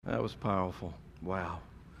That was powerful. Wow.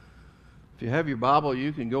 If you have your Bible,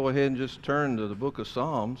 you can go ahead and just turn to the book of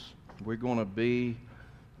Psalms. We're going to be,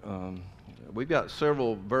 we've got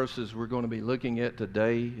several verses we're going to be looking at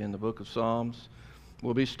today in the book of Psalms.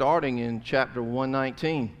 We'll be starting in chapter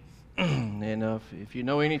 119. And if you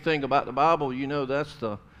know anything about the Bible, you know that's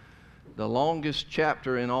the longest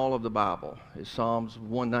chapter in all of the Bible is Psalms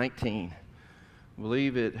 119. I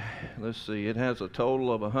believe it, it has a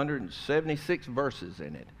total of 176 verses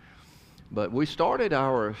in it. But we started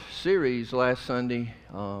our series last Sunday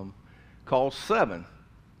called 7.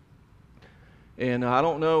 And I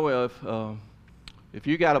don't know if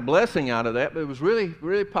you got a blessing out of that, but it was really,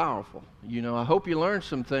 really powerful. You know, I hope you learned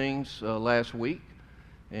some things last week.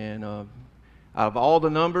 And out of all the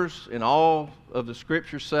numbers in all of the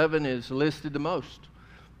Scripture, 7 is listed the most.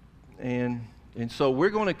 And so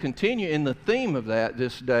we're going to continue in the theme of that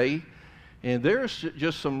this day. And there's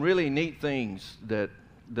just some really neat things that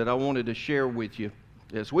I wanted to share with you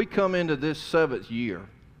as we come into this 7th year.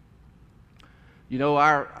 You know,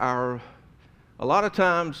 a lot of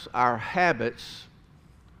times our habits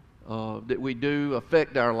that we do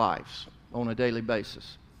affect our lives on a daily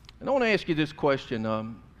basis. And I want to ask you this question.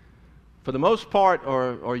 For the most part,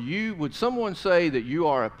 would someone say that you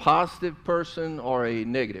are a positive person or a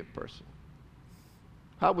negative person?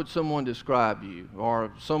 How would someone describe you,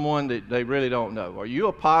 or someone that they really don't know? Are you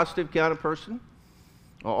a positive kind of person,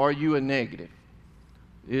 or are you a negative?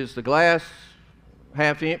 Is the glass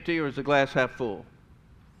half empty, or is the glass half full?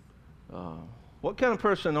 What kind of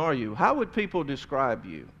person are you? How would people describe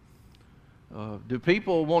you? Do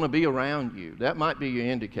people want to be around you? That might be your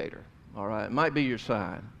indicator, all right? It might be your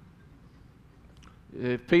sign.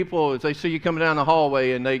 If they see you coming down the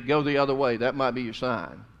hallway and they go the other way, that might be your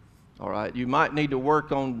sign. All right, you might need to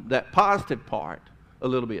work on that positive part a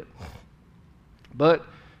little bit. But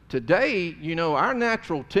today, you know, our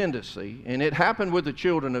natural tendency, and it happened with the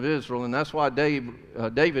children of Israel, and that's why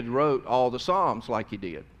David wrote all the Psalms like he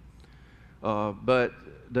did. But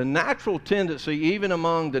the natural tendency, even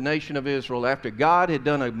among the nation of Israel, after God had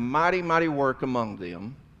done a mighty, mighty work among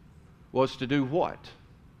them, was to do what?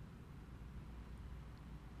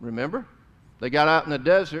 Remember? They got out in the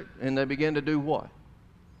desert, and they began to do what?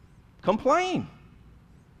 Complain,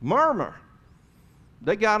 murmur.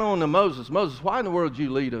 They got on to Moses. Moses, why in the world did you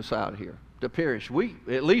lead us out here to perish?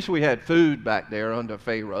 At least we had food back there under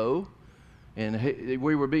Pharaoh, and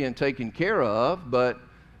we were being taken care of. But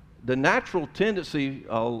the natural tendency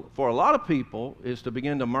for a lot of people is to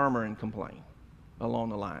begin to murmur and complain along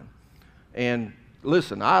the line. And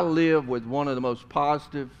listen, I live with one of the most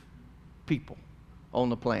positive people on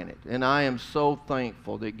the planet, and I am so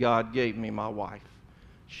thankful that God gave me my wife.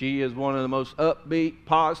 She is one of the most upbeat,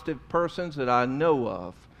 positive persons that I know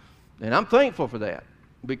of. And I'm thankful for that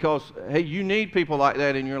because, hey, you need people like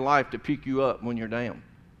that in your life to pick you up when you're down.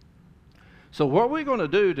 So what we're going to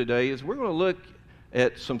do today is we're going to look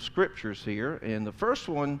at some scriptures here. And the first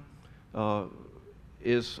one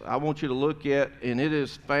is I want you to look at, and it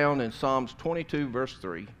is found in Psalms 22, verse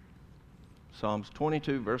 3. Psalms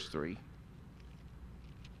 22, verse 3.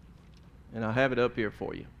 And I have it up here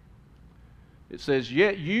for you. It says,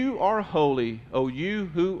 "Yet you are holy, O you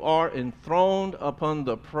who are enthroned upon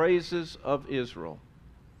the praises of Israel."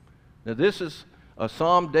 Now this is a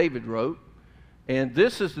psalm David wrote, and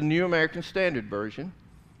this is the New American Standard Version.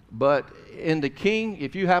 But in the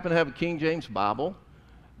if you happen to have a King James Bible,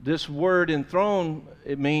 this word enthroned,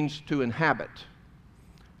 it means to inhabit.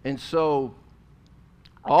 And so,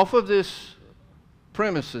 off of this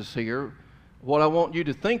premises here, what I want you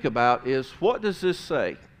to think about is, what does this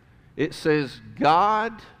say? It says,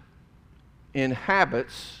 God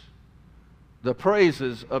inhabits the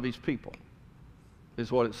praises of His people, is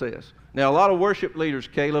what it says. Now, a lot of worship leaders,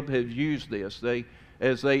 Caleb, have used this.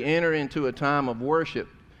 As they enter into a time of worship,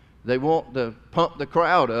 they want to pump the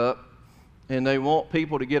crowd up, and they want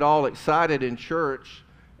people to get all excited in church.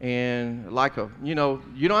 And you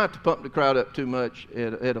don't have to pump the crowd up too much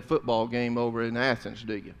at a football game over in Athens,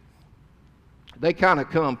 do you? They kind of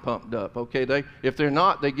come pumped up, okay? If they're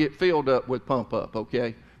not, they get filled up with pump up,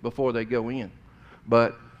 okay, before they go in.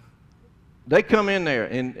 But they come in there,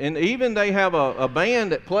 and even they have a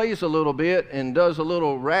band that plays a little bit and does a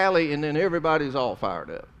little rally, and then everybody's all fired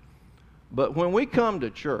up. But when we come to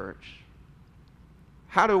church,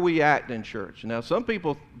 how do we act in church? Now, some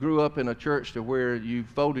people grew up in a church to where you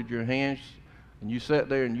folded your hands and you sat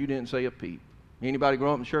there and you didn't say a peep. Anybody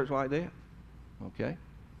grow up in church like that? Okay.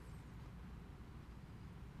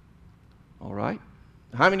 All right.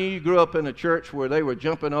 How many of you grew up in a church where they were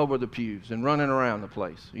jumping over the pews and running around the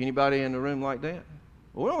place? Anybody in the room like that?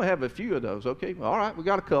 Well, we only have a few of those, okay? All right, we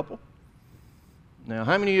got a couple. Now,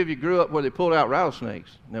 how many of you grew up where they pulled out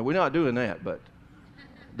rattlesnakes? Now, we're not doing that, but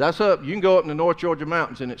that's up. You can go up in the North Georgia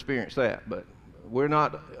mountains and experience that, but we're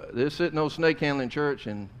not. This isn't no snake handling church,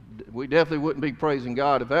 and we definitely wouldn't be praising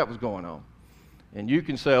God if that was going on. And you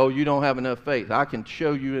can say, oh, you don't have enough faith. I can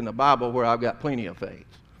show you in the Bible where I've got plenty of faith.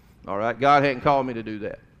 All right? God hadn't called me to do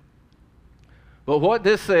that. But what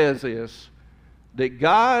this says is that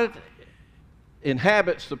God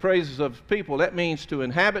inhabits the praises of people. That means to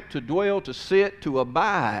inhabit, to dwell, to sit, to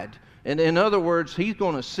abide. And in other words, He's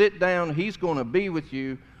going to sit down, He's going to be with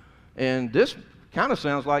you, and this kind of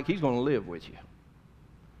sounds like He's going to live with you.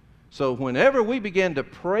 So whenever we begin to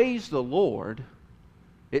praise the Lord,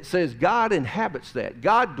 it says God inhabits that.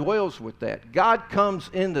 God dwells with that. God comes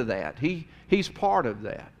into that. He's part of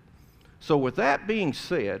that. So with that being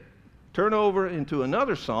said, turn over into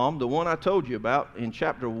another psalm, the one I told you about in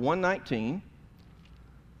chapter 119,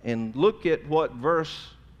 and look at what verse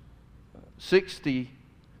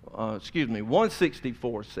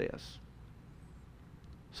 164 says.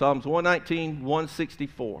 Psalms 119,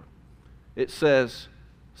 164. It says,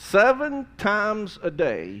 7 times a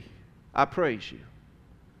day I praise you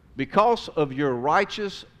because of your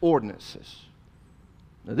righteous ordinances.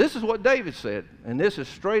 Now this is what David said, and this is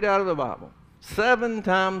straight out of the Bible. 7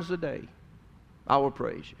 times a day I will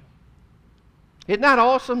praise you. Isn't that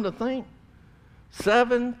awesome to think?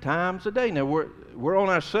 7 times a day. Now we're on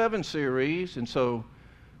our 7 series, and so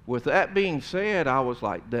with that being said, I was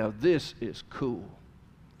like, now this is cool.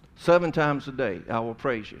 7 times a day I will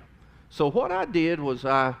praise you. So what I did was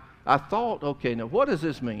I thought, okay, now what does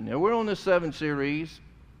this mean? Now we're on this 7 series.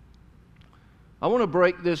 I want to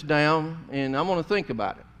break this down, and I want to think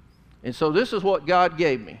about it. And so this is what God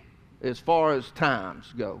gave me as far as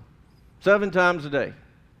times go. 7 times a day.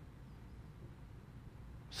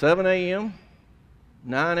 7 a.m.,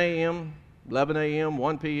 9 a.m., 11 a.m.,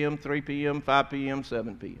 1 p.m., 3 p.m., 5 p.m.,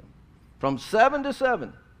 7 p.m. From 7 to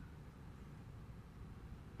 7,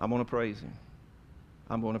 I'm going to praise Him.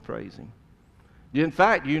 I'm going to praise Him. In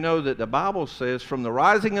fact, you know that the Bible says, from the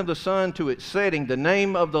rising of the sun to its setting, the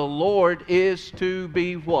name of the Lord is to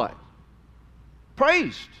be what?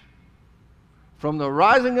 Praised. From the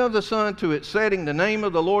rising of the sun to its setting, the name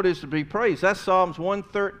of the Lord is to be praised. That's Psalms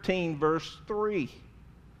 113, verse 3.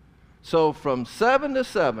 So from 7 to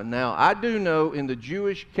 7. Now, I do know in the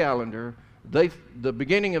Jewish calendar, the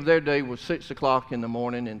beginning of their day was 6 o'clock in the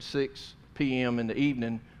morning, and 6 p.m. in the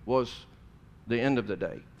evening was the end of the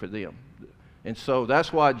day for them. And so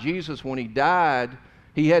that's why Jesus, when He died,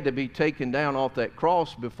 He had to be taken down off that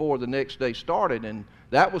cross before the next day started. And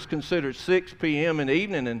that was considered 6 p.m. in the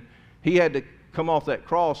evening, and He had to come off that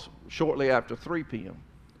cross shortly after 3 p.m.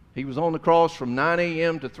 He was on the cross from 9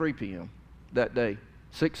 a.m. to 3 p.m. that day,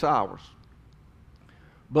 6 hours.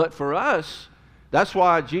 But for us, that's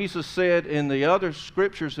why Jesus said in the other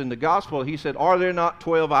scriptures in the gospel, He said, are there not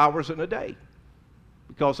 12 hours in a day?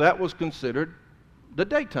 Because that was considered the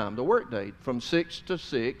daytime, the work day, from 6 to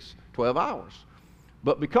 6, 12 hours.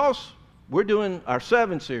 But because we're doing our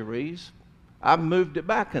 7 series, I've moved it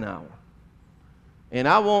back an hour. And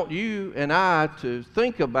I want you and I to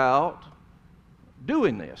think about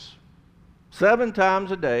doing this 7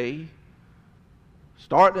 times a day,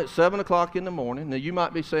 starting at 7 o'clock in the morning. Now, you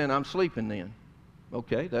might be saying, I'm sleeping then.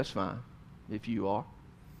 Okay, that's fine, if you are.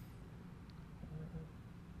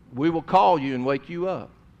 We will call you and wake you up.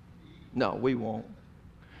 No, we won't.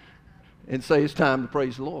 And say it's time to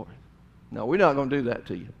praise the Lord. No, we're not going to do that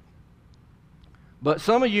to you. But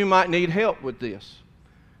some of you might need help with this.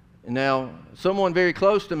 Now, someone very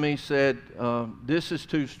close to me said, this is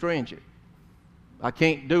too stringent. I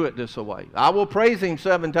can't do it this way. I will praise Him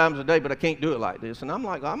 7 times a day, but I can't do it like this. And I'm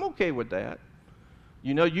like, I'm okay with that.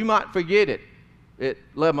 You know, you might forget it at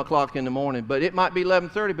 11 o'clock in the morning, but it might be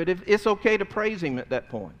 11:30, but it's okay to praise Him at that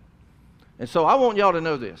point. And so I want y'all to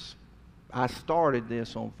know this. I started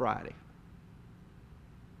this on Friday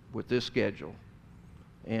with this schedule.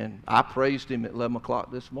 And I praised Him at 11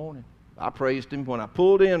 o'clock this morning. I praised Him when I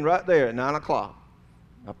pulled in right there at 9 o'clock.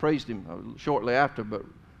 I praised Him shortly after, but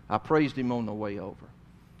I praised Him on the way over.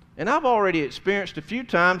 And I've already experienced a few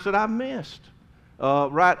times that I've missed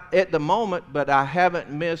right at the moment, but I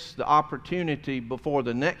haven't missed the opportunity before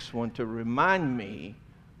the next one to remind me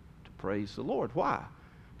to praise the Lord. Why?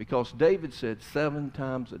 Because David said 7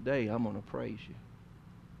 times a day, I'm going to praise you.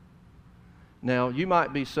 Now, you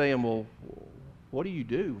might be saying, well, what do you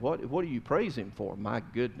do? What do you praise Him for? My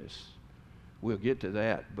goodness. We'll get to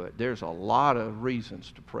that, but there's a lot of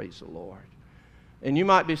reasons to praise the Lord. And you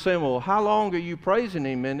might be saying, well, how long are you praising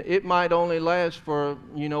Him? And it might only last for,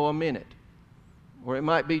 a minute. Or it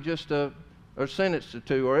might be just a or sentence or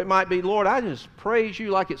two. Or it might be, Lord, I just praise you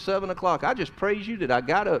like it's 7 o'clock. I just praise you that I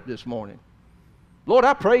got up this morning. Lord,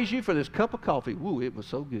 I praise you for this cup of coffee. Woo, it was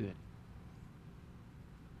so good.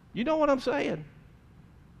 You know what I'm saying?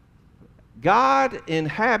 God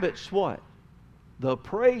inhabits what? The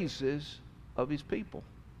praises of his people.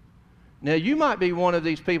 Now, you might be one of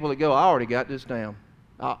these people that go, I already got this down.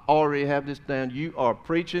 I already have this down. You are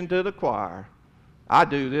preaching to the choir. I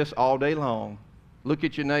do this all day long. Look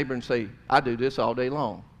at your neighbor and say, I do this all day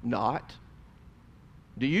long. Not.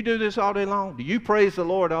 Do you do this all day long? Do you praise the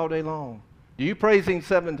Lord all day long? Do you praise him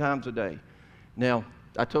 7 times a day? Now,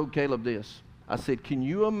 I told Caleb this. I said, can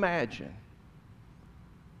you imagine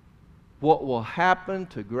what will happen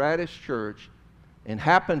to Gratis Church and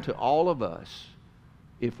happen to all of us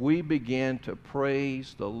if we begin to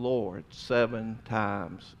praise the Lord 7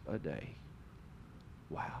 times a day?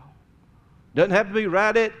 Wow. Doesn't have to be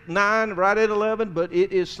right at 9, right at 11, but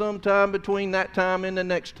it is sometime between that time and the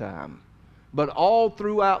next time. But all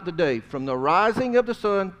throughout the day, from the rising of the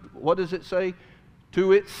sun, what does it say?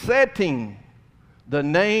 To its setting, the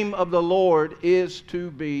name of the Lord is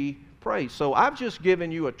to be praised. So I've just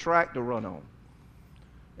given you a track to run on.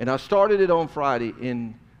 And I started it on Friday.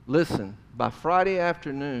 And listen, by Friday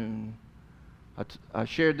afternoon, I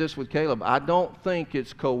shared this with Caleb. I don't think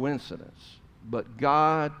it's coincidence, but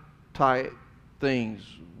God-type things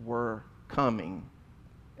were coming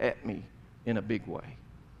at me in a big way.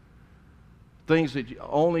 Things that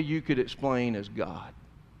only you could explain as God.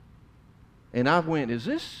 And I went, is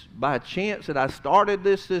this by chance that I started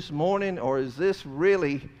this morning, or is this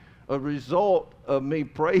really a result of me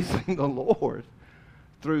praising the Lord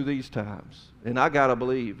through these times? And I got to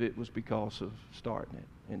believe it was because of starting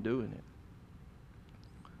it and doing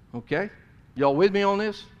it. Okay? Y'all with me on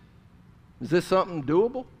this? Is this something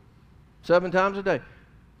doable? 7 times a day.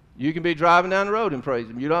 You can be driving down the road and praise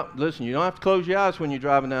him. You don't have to close your eyes when you're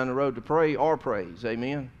driving down the road to pray or praise.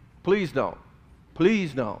 Amen? Please don't.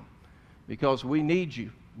 Please don't. Because we need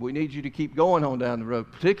you. We need you to keep going on down the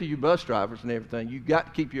road, particularly you bus drivers and everything. You've got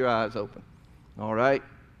to keep your eyes open. All right?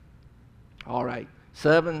 All right.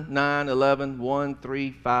 7, 9, 11, 1,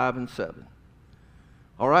 3, 5, and 7.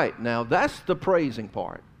 All right. Now, that's the praising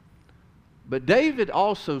part. But David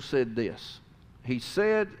also said this. He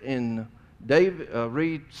said in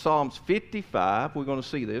read Psalms 55. We're going to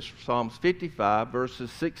see this. Psalms 55, verses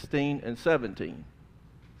 16 and 17.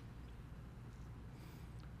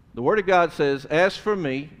 The Word of God says, as for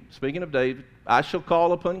me, speaking of David, I shall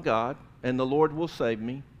call upon God, and the Lord will save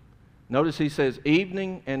me. Notice he says,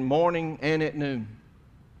 evening and morning and at noon.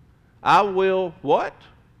 I will, what?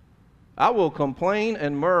 I will complain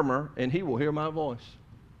and murmur, and he will hear my voice.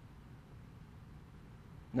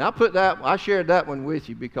 Now, I shared that one with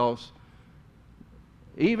you because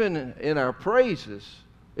even in our praises,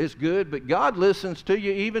 it's good, but God listens to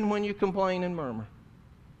you even when you complain and murmur.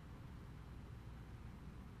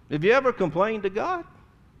 Have you ever complained to God?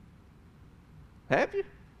 Have you?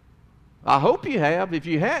 I hope you have. If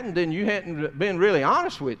you hadn't, then you hadn't been really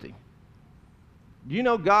honest with him. Do you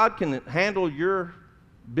know God can handle your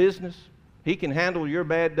business? He can handle your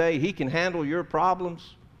bad day. He can handle your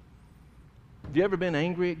problems. Have you ever been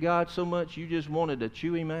angry at God so much you just wanted to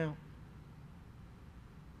chew him out?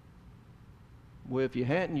 Well, if you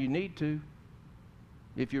hadn't, you need to.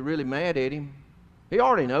 If you're really mad at him, he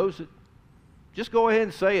already knows it. Just go ahead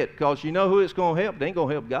and say it, because you know who it's going to help. It ain't going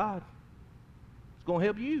to help God. It's going to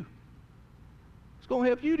help you. It's going to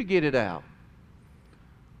help you to get it out.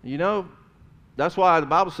 You know, that's why the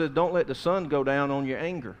Bible says don't let the sun go down on your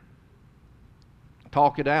anger.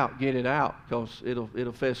 Talk it out, get it out, because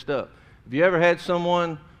it'll fest up. Have you ever had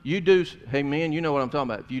someone, hey man, you know what I'm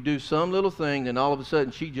talking about. If you do some little thing, then all of a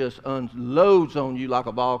sudden she just unloads on you like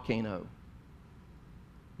a volcano.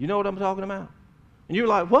 You know what I'm talking about? And you're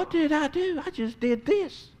like, what did I do? I just did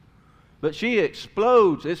this. But she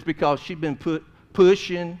explodes. It's because she's been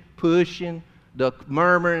pushing, the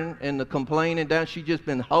murmuring and the complaining down. She's just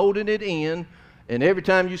been holding it in. And every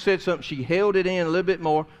time you said something, she held it in a little bit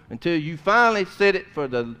more until you finally said it for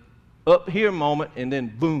the up here moment, and then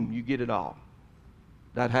boom, you get it all.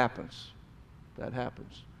 That happens. That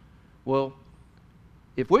happens. Well,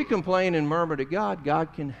 if we complain and murmur to God,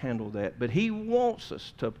 God can handle that. But he wants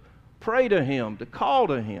us to pray to him, to call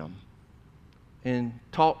to him, and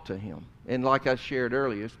talk to him. And like I shared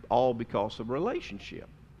earlier, it's all because of relationship.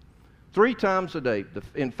 3 times a day.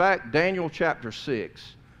 In fact, Daniel chapter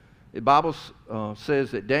 6, the Bible says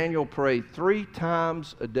that Daniel prayed 3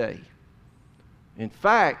 times a day. In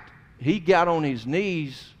fact, he got on his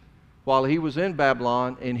knees while he was in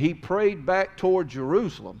Babylon, and he prayed back toward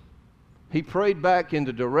Jerusalem. He prayed back in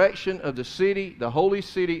the direction of the city, the holy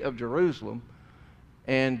city of Jerusalem.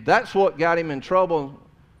 And that's what got him in trouble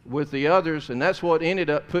with the others, and that's what ended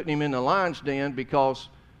up putting him in the lion's den, because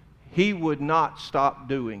he would not stop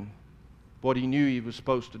doing what he knew he was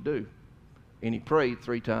supposed to do. And he prayed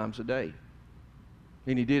 3 times a day.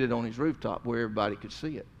 And he did it on his rooftop where everybody could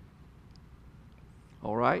see it.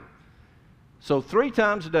 All right? So 3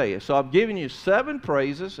 times a day. So I've given you 7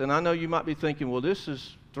 praises, and I know you might be thinking, well, this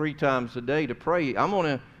is 3 times a day to pray. I'm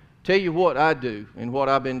going to tell you what I do and what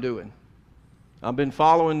I've been doing. I've been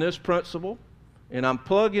following this principle, and I'm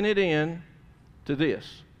plugging it in to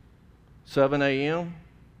this. 7 a.m.,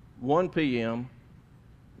 1 p.m.,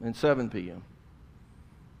 and 7 p.m.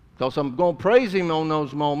 Because I'm going to praise Him on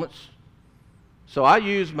those moments. So I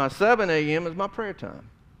use my 7 a.m. as my prayer time.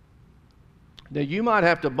 Now, you might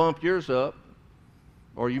have to bump yours up,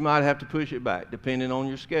 or you might have to push it back, depending on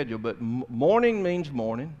your schedule. But morning means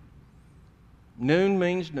morning, noon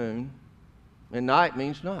means noon, and night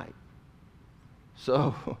means night.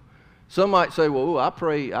 So some might say, well, I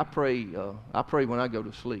pray when I go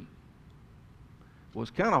to sleep. Well,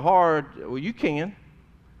 it's kind of hard. Well, you can,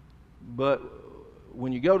 but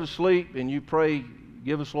when you go to sleep and you pray,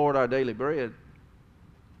 give us, Lord, our daily bread,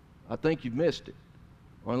 I think you've missed it.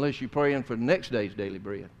 Or unless you're praying for the next day's daily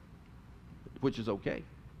bread, which is okay.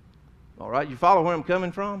 All right, you follow where I'm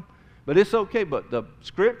coming from? But it's okay. But the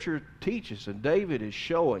Scripture teaches, and David is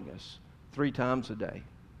showing us 3 times a day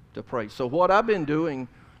to pray. So what I've been doing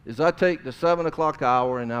is I take the 7 o'clock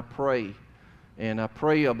hour and I pray. And I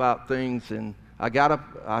pray about things, and I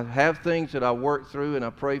have things that I work through and I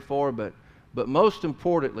pray for, but most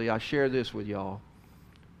importantly, I share this with y'all.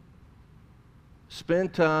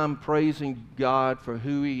 Spend time praising God for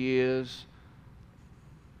who He is,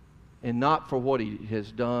 and not for what He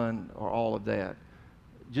has done or all of that.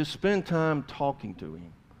 Just spend time talking to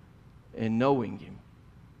Him and knowing Him,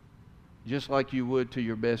 just like you would to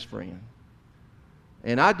your best friend.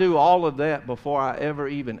 And I do all of that before I ever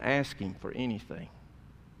even ask Him for anything.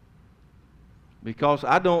 Because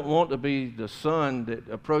I don't want to be the son that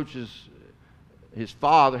approaches his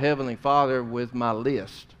Father, Heavenly Father, with my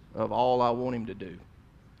list of all I want Him to do.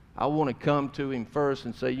 I want to come to Him first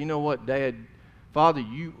and say, you know what, Dad, Father,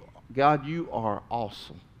 God, you are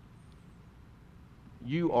awesome.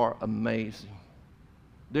 You are amazing.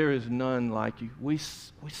 There is none like you. We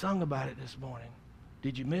sung about it this morning.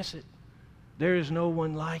 Did you miss it? There is no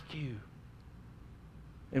one like you.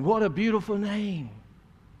 And what a beautiful name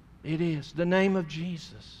it is, the name of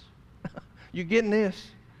Jesus. You getting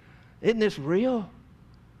this? Isn't this real?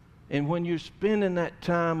 And when you're spending that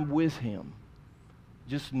time with Him,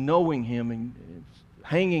 just knowing Him and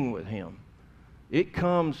hanging with Him, it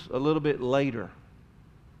comes a little bit later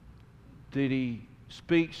that He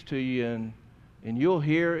speaks to you, and you'll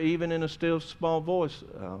hear even in a still small voice,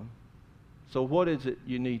 so what is it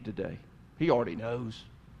you need today? He already knows,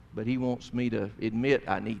 but He wants me to admit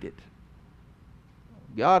I need it.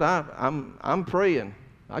 God, I'm praying.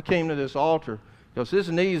 I came to this altar because this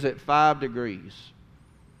knee's at 5 degrees,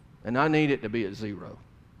 and I need it to be at 0.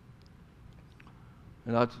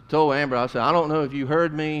 And I told Amber, I said, I don't know if you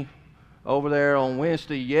heard me over there on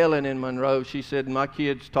Wednesday yelling in Monroe. She said, my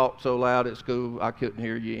kids talked so loud at school, I couldn't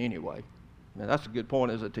hear you anyway. Now, that's a good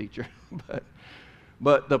point as a teacher.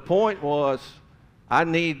 but the point was, I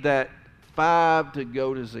need that 5 to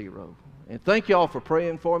go to 0. And thank y'all for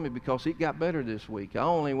praying for me, because it got better this week. I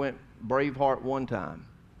only went Braveheart 1 time.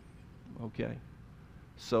 Okay.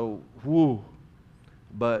 So, whoo.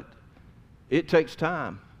 But it takes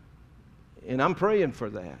time. And I'm praying for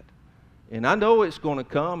that. And I know it's going to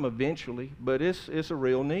come eventually, but it's a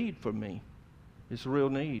real need for me. It's a real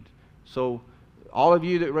need. So, all of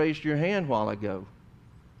you that raised your hand a while ago,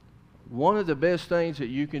 one of the best things that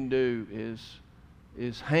you can do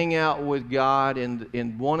is hang out with God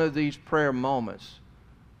in one of these prayer moments.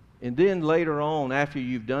 And then later on, after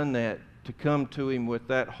you've done that, to come to Him with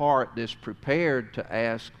that heart that's prepared to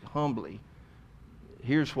ask humbly,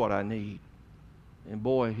 here's what I need. And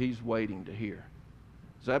boy, He's waiting to hear.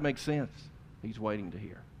 Does that make sense? He's waiting to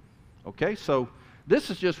hear. Okay, so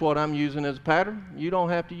this is just what I'm using as a pattern. You don't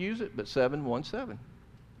have to use it, but 717.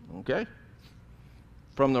 Okay?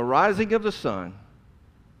 From the rising of the sun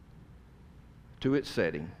to its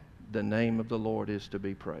setting, the name of the Lord is to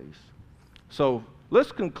be praised. So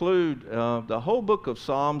let's conclude. The whole book of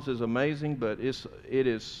Psalms is amazing, but it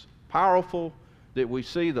is powerful that we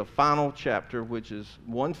see the final chapter, which is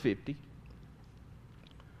 150.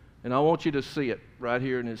 And I want you to see it right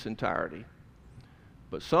here in its entirety.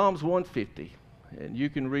 But Psalms 150, and you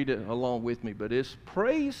can read it along with me, but it's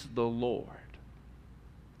praise the Lord.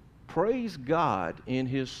 praise God in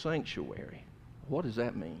His sanctuary. What does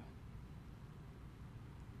that mean?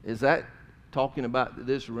 Is that talking about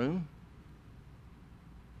this room?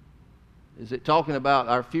 Is it talking about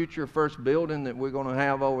our future first building that we're going to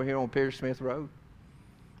have over here on Perry Smith Road?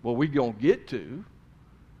 Well, we're going to get to,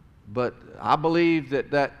 but I believe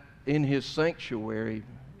that in His sanctuary,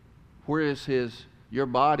 where is your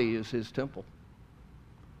body is His temple.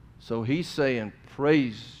 So He's saying,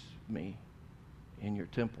 praise me in your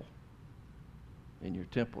temple. In your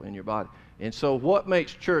temple, in your body. And so what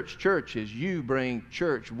makes church church is you bring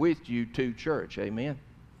church with you to church. Amen?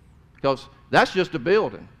 Because that's just a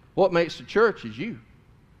building. What makes the church is you.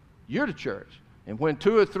 You're the church. And when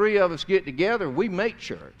 2 or 3 of us get together, we make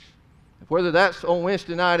church. Whether that's on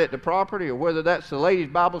Wednesday night at the property, or whether that's the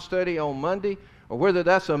ladies' Bible study on Monday, or whether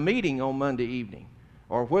that's a meeting on Monday evening,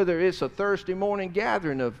 or whether it's a Thursday morning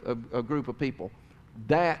gathering of a group of people,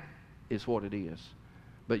 that is what it is.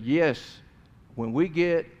 But yes, when we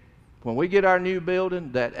get our new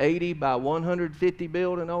building, that 80 by 150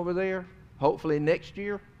 building over there, hopefully next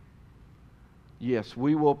year, yes,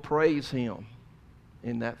 we will praise Him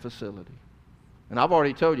in that facility. And I've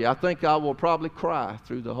already told you, I think I will probably cry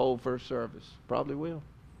through the whole first service. Probably will.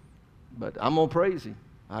 But I'm going to praise Him.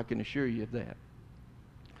 I can assure you of that.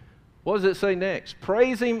 What does it say next?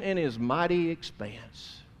 Praise Him in His mighty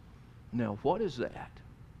expanse. Now, what is that?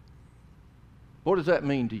 What does that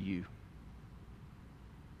mean to you?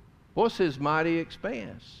 What's His mighty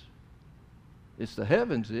expanse? It's the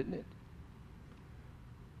heavens, isn't it?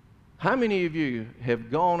 How many of you have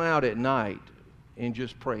gone out at night and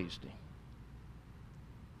just praised Him?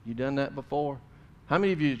 You done that before? How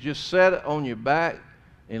many of you just sat on your back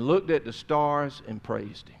and looked at the stars and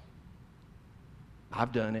praised Him?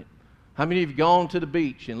 I've done it. How many of you gone to the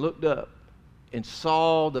beach and looked up and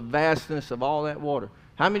saw the vastness of all that water?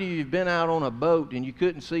 How many of you have been out on a boat and you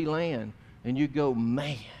couldn't see land and you go,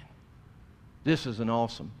 man, this is an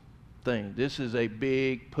awesome thing. This is a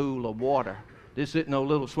big pool of water. This isn't no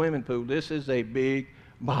little swimming pool. This is a big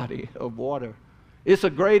body of water. It's a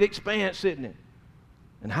great expanse, isn't it?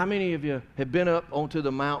 And how many of you have been up onto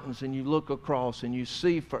the mountains and you look across and you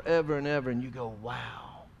see forever and ever and you go,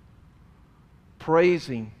 wow. Praise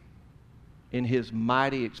Him in His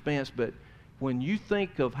mighty expanse. But when you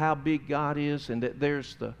think of how big God is, and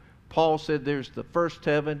that Paul said there's the first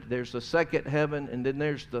heaven, there's the second heaven, and then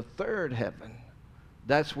there's the third heaven.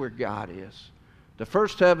 That's where God is. The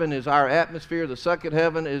first heaven is our atmosphere. The second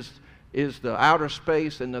heaven is the outer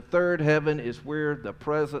space. And the third heaven is where the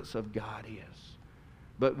presence of God is.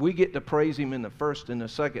 But we get to praise Him in the first and the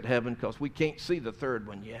second heaven because we can't see the third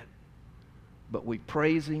one yet. But we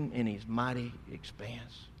praise Him in His mighty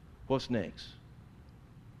expanse. What's next?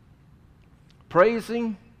 Praise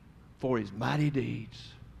Him for His mighty deeds.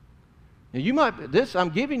 Now I'm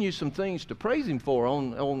giving you some things to praise Him for.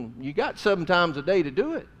 You got 7 times a day to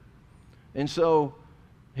do it. And so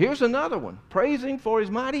here's another one. Praise Him for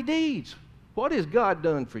His mighty deeds. What has God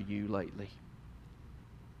done for you lately?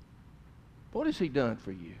 What has He done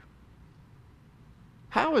for you?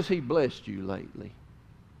 How has He blessed you lately?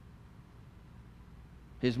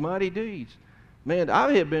 His mighty deeds. Man,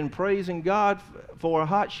 I have been praising God for a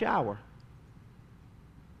hot shower.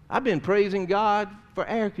 I've been praising God for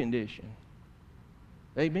air conditioning.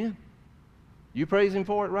 Amen. You praise Him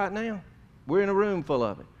for it right now? We're in a room full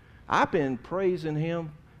of it. I've been praising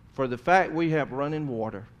Him for the fact we have running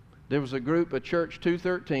water. There was a group of Church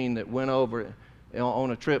 213 that went over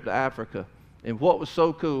on a trip to Africa. And what was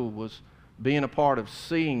so cool was being a part of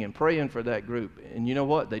seeing and praying for that group. And you know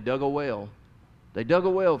what? They dug a well. They dug a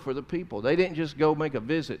well for the people. They didn't just go make a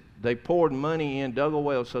visit. They poured money in, dug a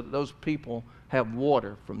well so that those people have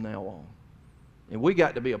water from now on. And we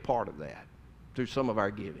got to be a part of that through some of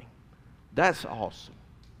our giving. That's awesome.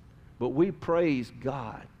 But we praise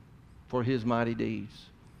God for His mighty deeds.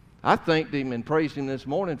 I thanked Him and praised Him this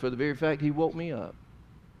morning for the very fact He woke me up.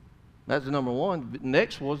 That's the number one.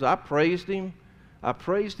 Next was I praised Him. I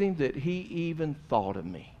praised Him that He even thought of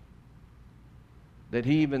me. That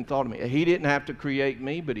He even thought of me. He didn't have to create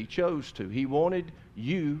me, but He chose to. He wanted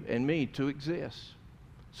you and me to exist.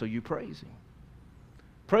 So you praise Him.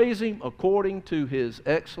 Praise Him according to His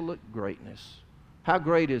excellent greatness. How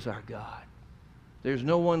great is our God? There's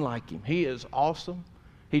no one like Him. He is awesome.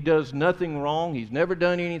 He does nothing wrong. He's never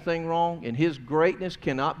done anything wrong. And His greatness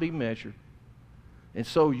cannot be measured. And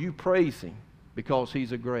so you praise Him because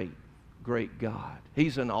He's a great, great God.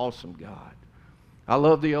 He's an awesome God. I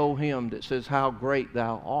love the old hymn that says, how great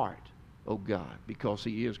Thou art, O God, because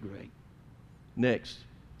He is great. Next.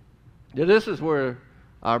 Now this is where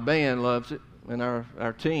our band loves it and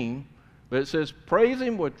our team. But it says, praise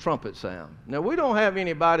him with trumpet sound. Now, we don't have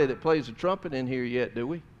anybody that plays the trumpet in here yet, do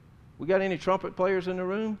we? We got any trumpet players in the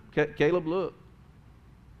room? Caleb, look.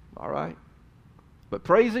 All right. But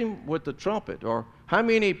praise him with the trumpet. Or how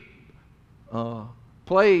many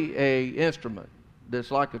play a instrument that's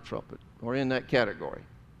like a trumpet or in that category?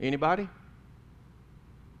 Anybody?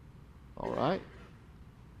 All right.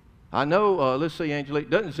 I know, let's see, Angelique.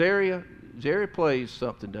 Doesn't Zaria plays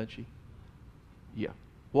something, doesn't she? Yeah.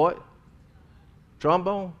 What?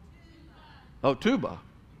 Trombone? Oh, tuba.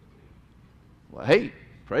 Well, hey,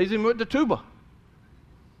 praise him with the tuba.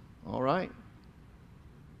 All right.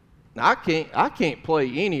 Now, I can't play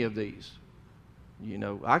any of these. You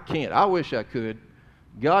know, I can't. I wish I could.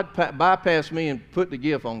 God bypassed me and put the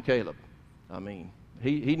gift on Caleb. I mean,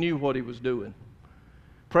 he knew what he was doing.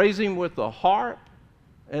 Praise him with the harp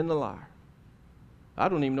and the lyre. I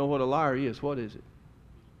don't even know what a lyre is. What is it?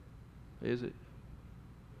 Is it?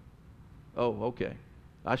 Oh, okay.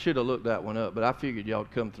 I should have looked that one up, but I figured y'all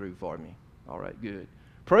would come through for me. All right, good.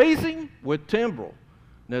 Praise him with timbrel.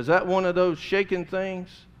 Now, is that one of those shaking things?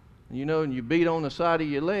 You know, and you beat on the side of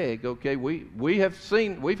your leg. Okay, we've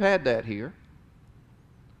had that here.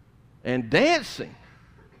 And dancing.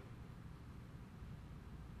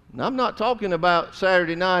 Now, I'm not talking about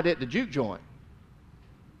Saturday night at the juke joint.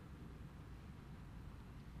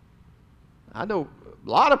 I know a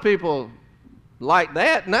lot of people like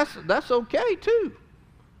that, and that's okay too.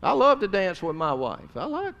 I love to dance with my wife. I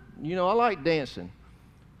like dancing.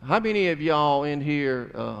 How many of y'all in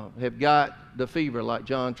here have got the fever like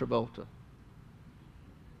John Travolta?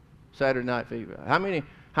 Saturday Night Fever.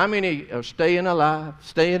 How many are staying alive?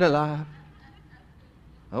 Staying alive?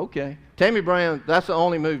 Okay. Tammy Brown, that's the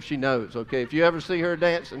only move she knows, okay? If you ever see her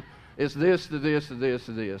dancing, it's this to this to this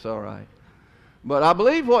to this, all right. But I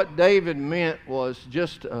believe what David meant was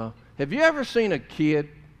just, have you ever seen a kid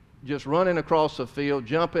just running across the field,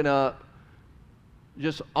 jumping up,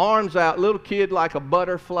 just arms out, little kid like a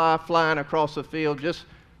butterfly flying across the field, just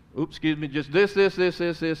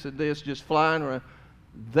this, just flying around.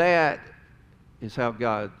 That is how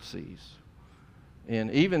God sees.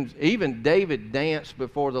 And even David danced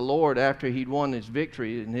before the Lord after he'd won his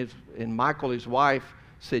victory, and Michal, his wife,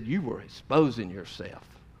 said, "You were exposing yourself."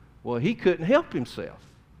 Well, he couldn't help himself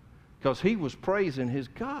because he was praising his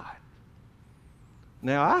God.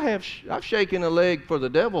 Now, I've shaken a leg for the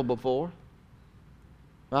devil before.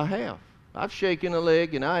 I have. I've shaken a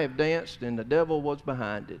leg and I have danced, and the devil was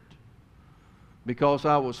behind it because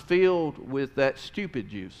I was filled with that stupid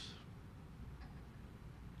juice.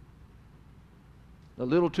 A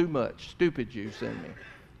little too much stupid juice in me.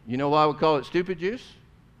 You know why we call it stupid juice?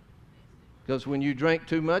 Because when you drink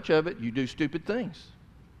too much of it, you do stupid things.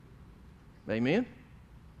 Amen?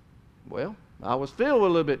 Well, I was filled with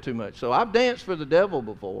a little bit too much. So I've danced for the devil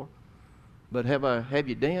before, but have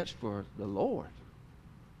you danced for the Lord?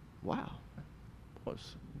 Wow.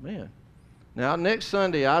 Man. Now, next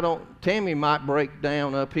Sunday, Tammy might break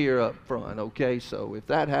down up here up front, okay? So if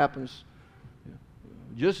that happens,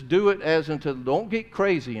 just do it don't get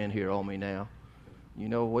crazy in here on me now. You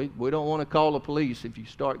know, we don't want to call the police if you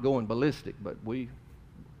start going ballistic, but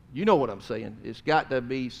you know what I'm saying. It's got to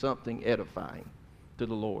be something edifying to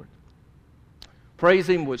the Lord. Praise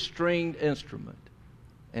him with stringed instrument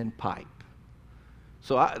and pipe.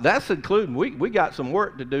 So that's including, we got some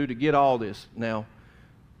work to do to get all this. Now,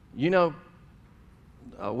 you know,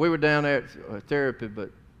 we were down there at therapy,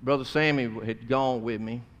 but Brother Sammy had gone with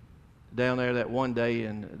me down there that one day,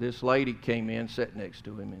 and this lady came in, sat next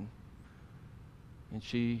to him, and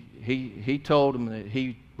he told him that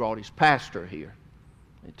he brought his pastor here.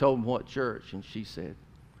 He told him what church, and she said,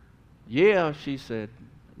 "Yeah," she said,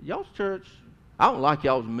 "y'all's church, I don't like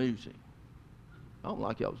y'all's music. I don't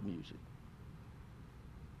like y'all's music."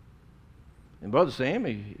 And Brother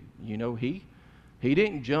Sammy, you know, he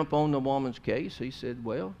didn't jump on the woman's case. He said,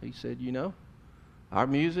 you know, our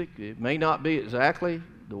music, it may not be exactly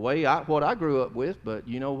the way what I grew up with, but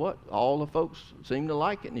you know what? All the folks seem to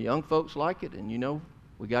like it, and the young folks like it, and you know,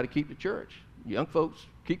 we got to keep the church. Young folks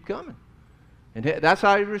keep coming. And that's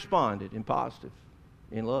how he responded, in positive,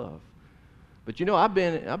 in love. But you know, I've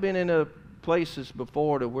been in places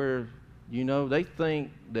before to where, you know, they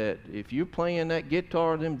think that if you're playing that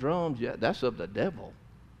guitar or them drums, that's of the devil.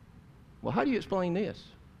 Well, how do you explain this?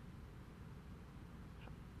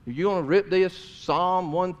 Are you going to rip this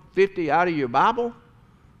Psalm 150 out of your Bible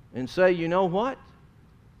and say, you know what?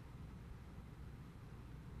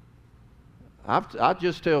 I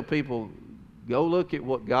just tell people, go look at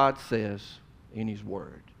what God says in his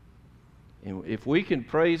word. And if we can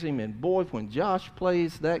praise him, and boy, when Josh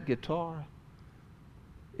plays that guitar,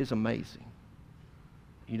 it's amazing.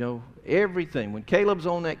 You know, everything. When Caleb's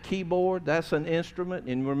on that keyboard, that's an instrument.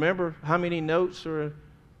 And remember how many notes are,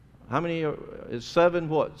 is 7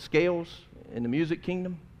 what? Scales in the music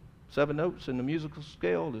kingdom? 7 notes in the musical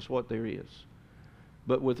scale is what there is.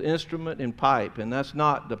 But with instrument and pipe, and that's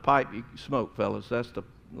not the pipe you smoke, fellas. That's the,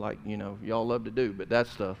 like, you know, y'all love to do, but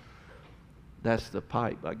that's the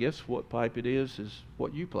pipe. I guess what pipe it is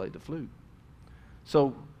what you play, the flute.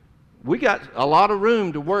 So we got a lot of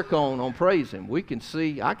room to work on praising.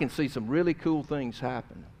 I can see some really cool things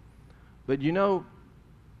happen. But you know,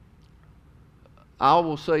 I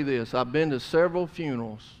will say this. I've been to several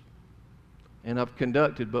funerals and I've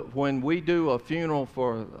conducted, but when we do a funeral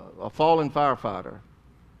for a fallen firefighter,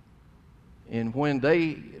 and when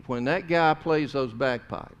that guy plays those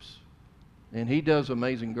bagpipes and he does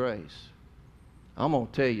Amazing Grace, I'm going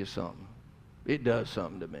to tell you something. It does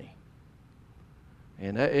something to me.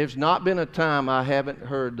 And there's not been a time I haven't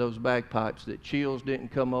heard those bagpipes that chills didn't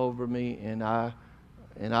come over me, and I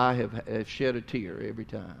have shed a tear every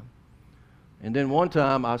time. And then one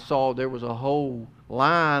time I saw there was a whole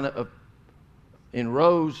line in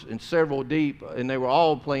rows and several deep, and they were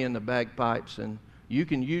all playing the bagpipes. And you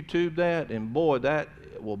can YouTube that, and boy, that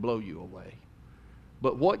will blow you away.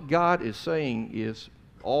 But what God is saying is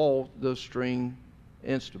all the string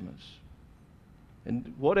instruments.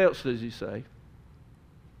 And what else does he say?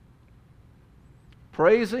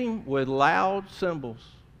 Praise him with loud cymbals.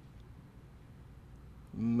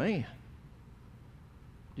 Man.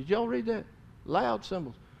 Did y'all read that? Loud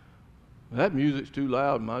cymbals. That music's too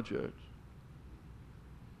loud in my church.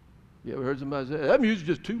 You ever heard somebody say, that music's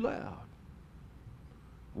just too loud?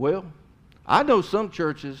 Well, I know some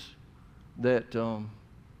churches that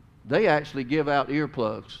they actually give out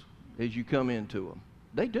earplugs as you come into them.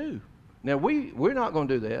 They do. Now, we're not going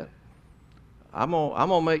to do that. I'm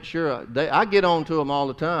gonna make sure I get on to them all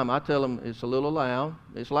the time. I tell them it's a little loud.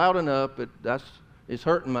 It's loud enough, but it's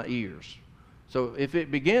hurting my ears. So if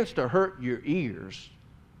it begins to hurt your ears,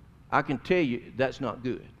 I can tell you that's not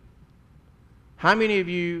good. How many of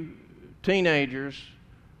you teenagers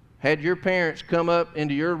had your parents come up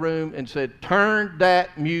into your room and said, "Turn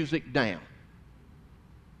that music down"?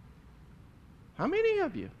 How many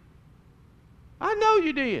of you? I know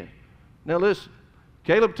you did. Now listen.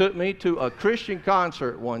 Caleb took me to a Christian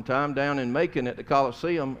concert one time down in Macon at the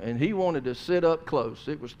Coliseum, and he wanted to sit up close.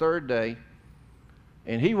 It was third day,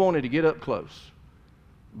 and he wanted to get up close.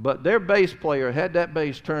 But their bass player had that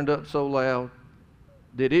bass turned up so loud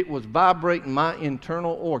that it was vibrating my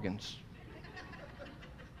internal organs.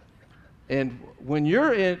 And when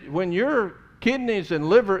your kidneys and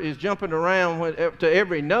liver is jumping around to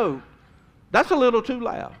every note, that's a little too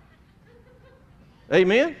loud.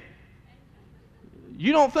 Amen?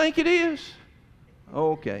 You don't think it is?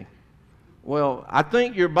 Okay. Well, I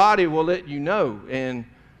think your body will let you know.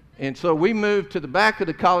 And so we moved to the back of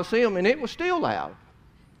the Coliseum, and it was still loud,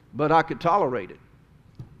 but I could tolerate it.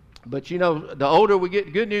 But you know, the older we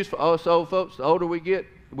get, good news for us old folks, the older we get,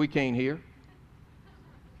 we can't hear.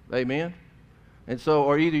 Amen? And so,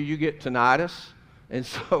 or either you get tinnitus, and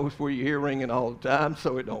so it's where you hear ringing all the time,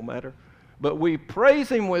 so it don't matter. But we praise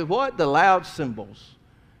him with what? The loud cymbals.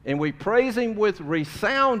 And we praise him with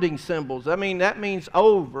resounding cymbals. I mean, that means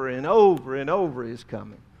over and over and over is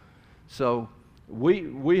coming. So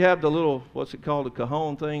we have the little, what's it called, the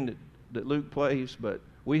cajon thing that Luke plays, but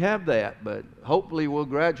we have that. But hopefully we'll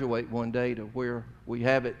graduate one day to where we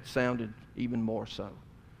have it sounded even more so.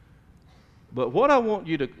 But what I'm going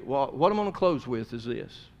to close with is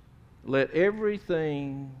this. Let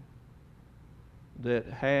everything that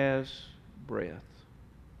has breath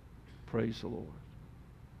praise the Lord.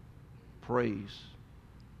 Praise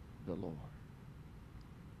the Lord.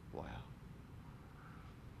 Wow.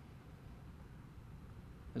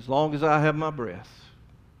 As long as I have my breath,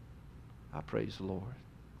 I praise the Lord.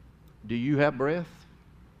 Do you have breath?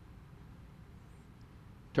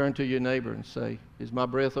 Turn to your neighbor and say, is my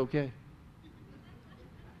breath okay?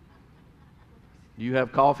 Do you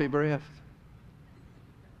have coffee breath?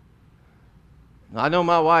 I know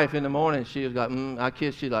my wife in the morning, she was like, I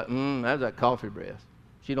kiss, she's like, that's that coffee breath.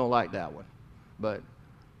 She don't like that one. But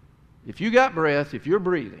if you got breath, if you're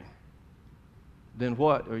breathing, then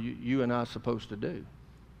what are you and I supposed to do?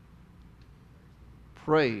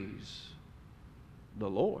 Praise the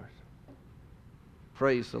Lord.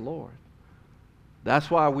 Praise the Lord.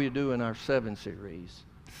 That's why we're doing our 7 series.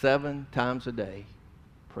 7 times a day,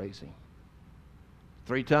 praising.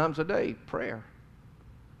 3 times a day, prayer.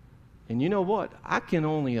 And you know what? I can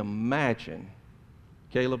only imagine,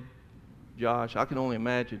 Caleb, Josh, I can only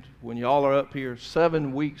imagine when y'all are up here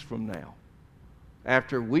 7 weeks from now,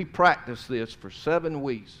 after we practice this for 7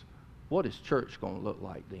 weeks, what is church going to look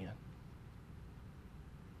like then?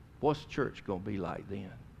 What's church going to be like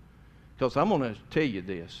then? Because I'm going to tell you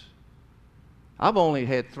this. I've only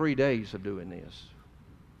had 3 days of doing this.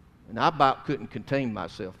 And I about couldn't contain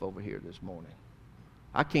myself over here this morning.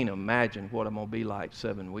 I can't imagine what I'm going to be like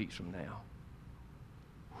 7 weeks from now.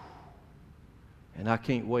 And I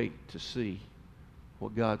can't wait to see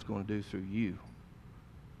what God's going to do through you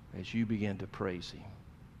as you begin to praise Him.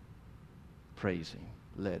 Praise Him.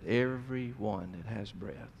 Let everyone that has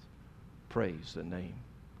breath praise the name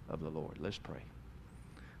of the Lord. Let's pray.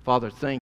 Father, thank you.